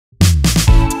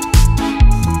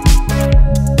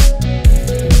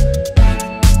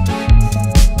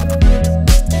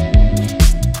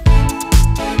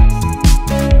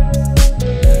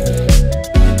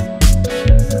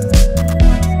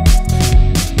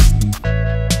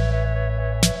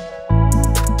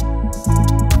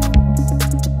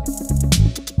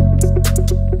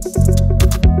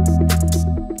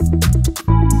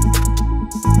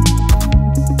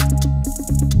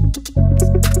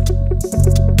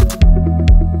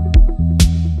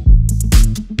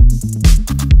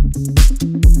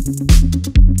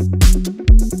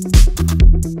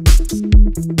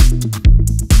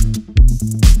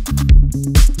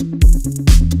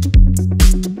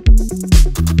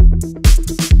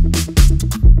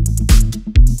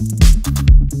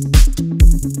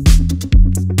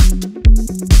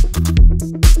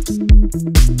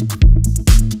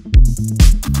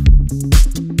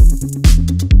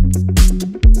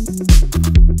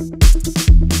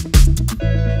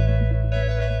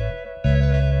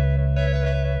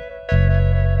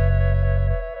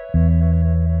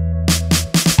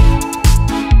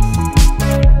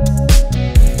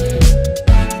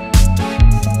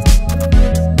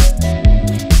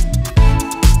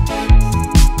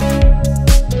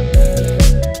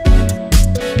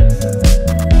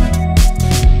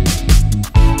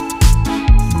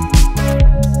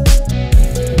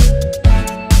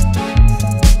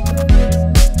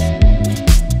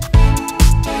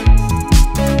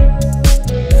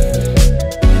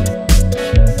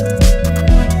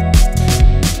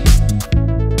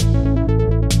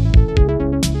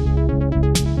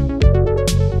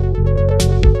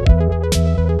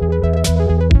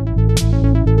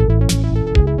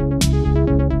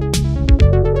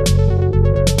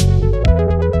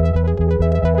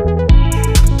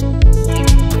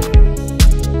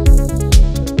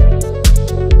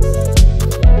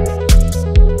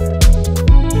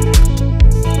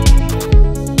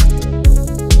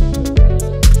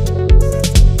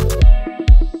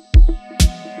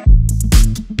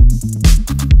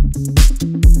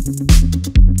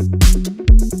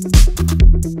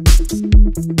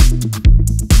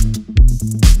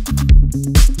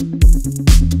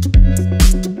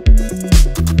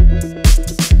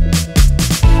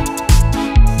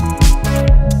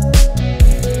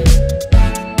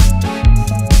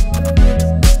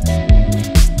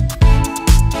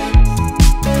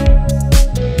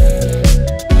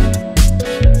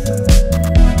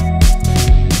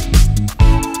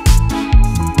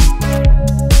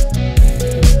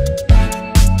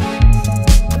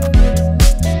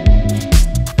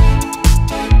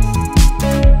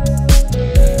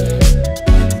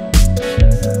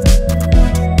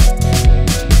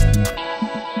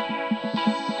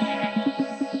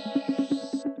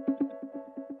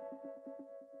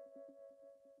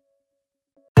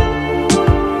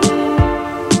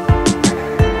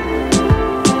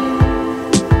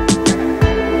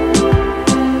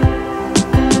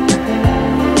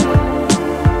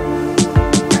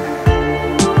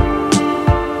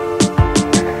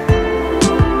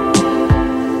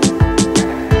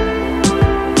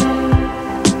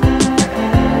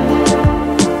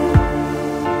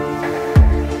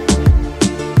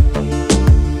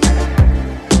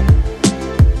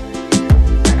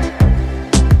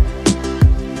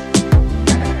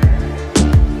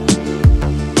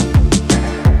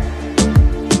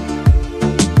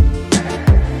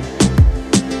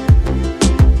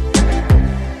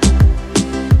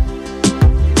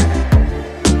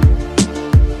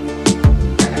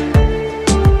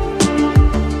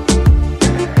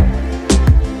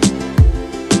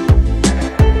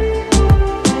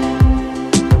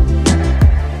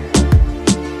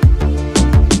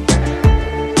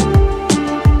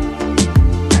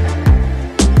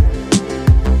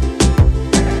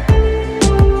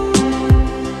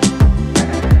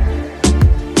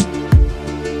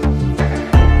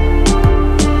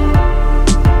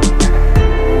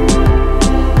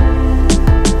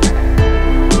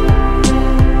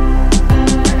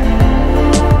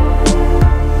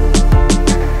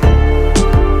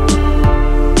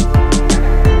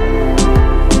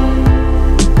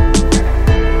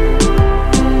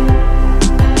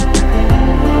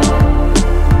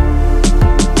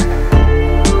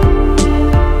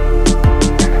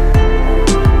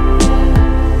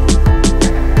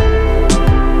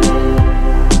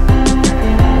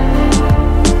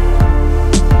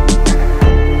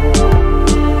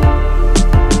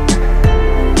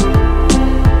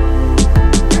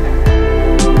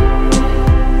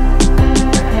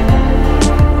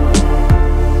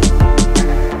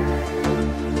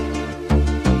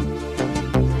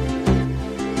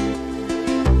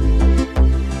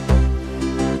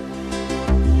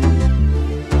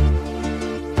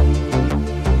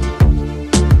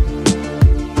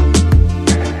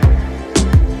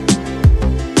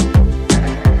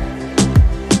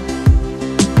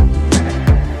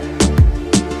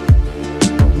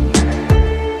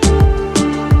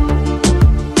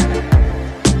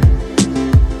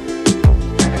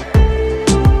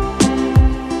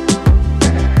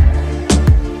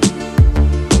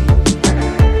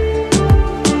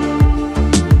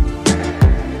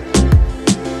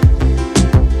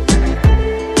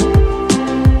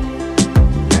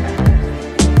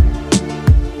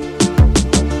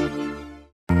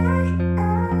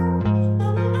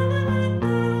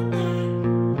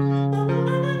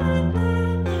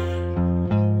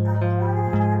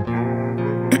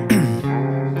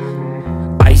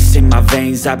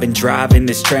lanes, I've been driving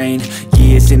this train.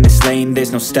 Years in this lane,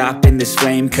 there's no stopping this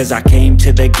flame. Cause I came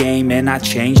to the game and I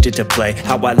changed it to play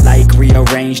how I like,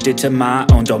 rearranged it to my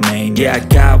own domain. Yeah, I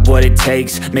got what it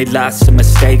takes, made lots of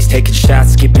mistakes, taking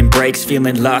shots, skipping breaks,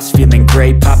 feeling lost, feeling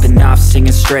great, popping off,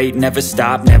 singing straight, never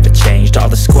stopped, never changed. All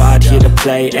the squad here to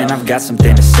play, and I've got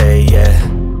something to say, yeah.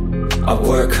 I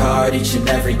work hard each and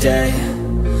every day,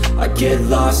 I get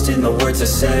lost in the words I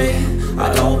say.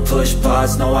 I don't push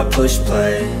pause, no I push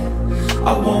play.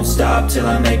 I won't stop till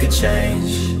I make a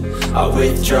change. I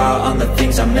withdraw on the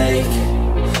things I make.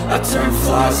 I turn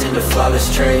flaws into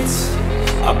flawless traits.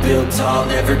 I build tall,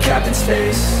 never capped in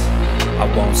space. I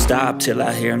won't stop till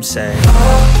I hear him say, oh,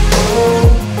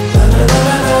 oh, la la la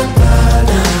la la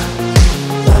la.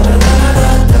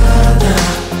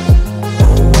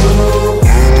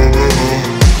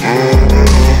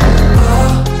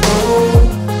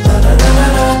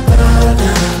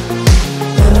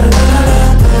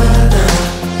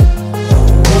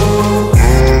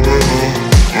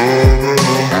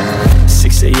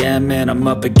 And I'm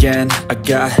up again. I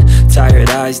got tired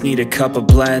eyes, need a cup of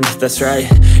blend. That's right,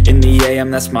 in the AM,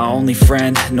 that's my only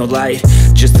friend. No light,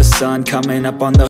 just the sun coming up on the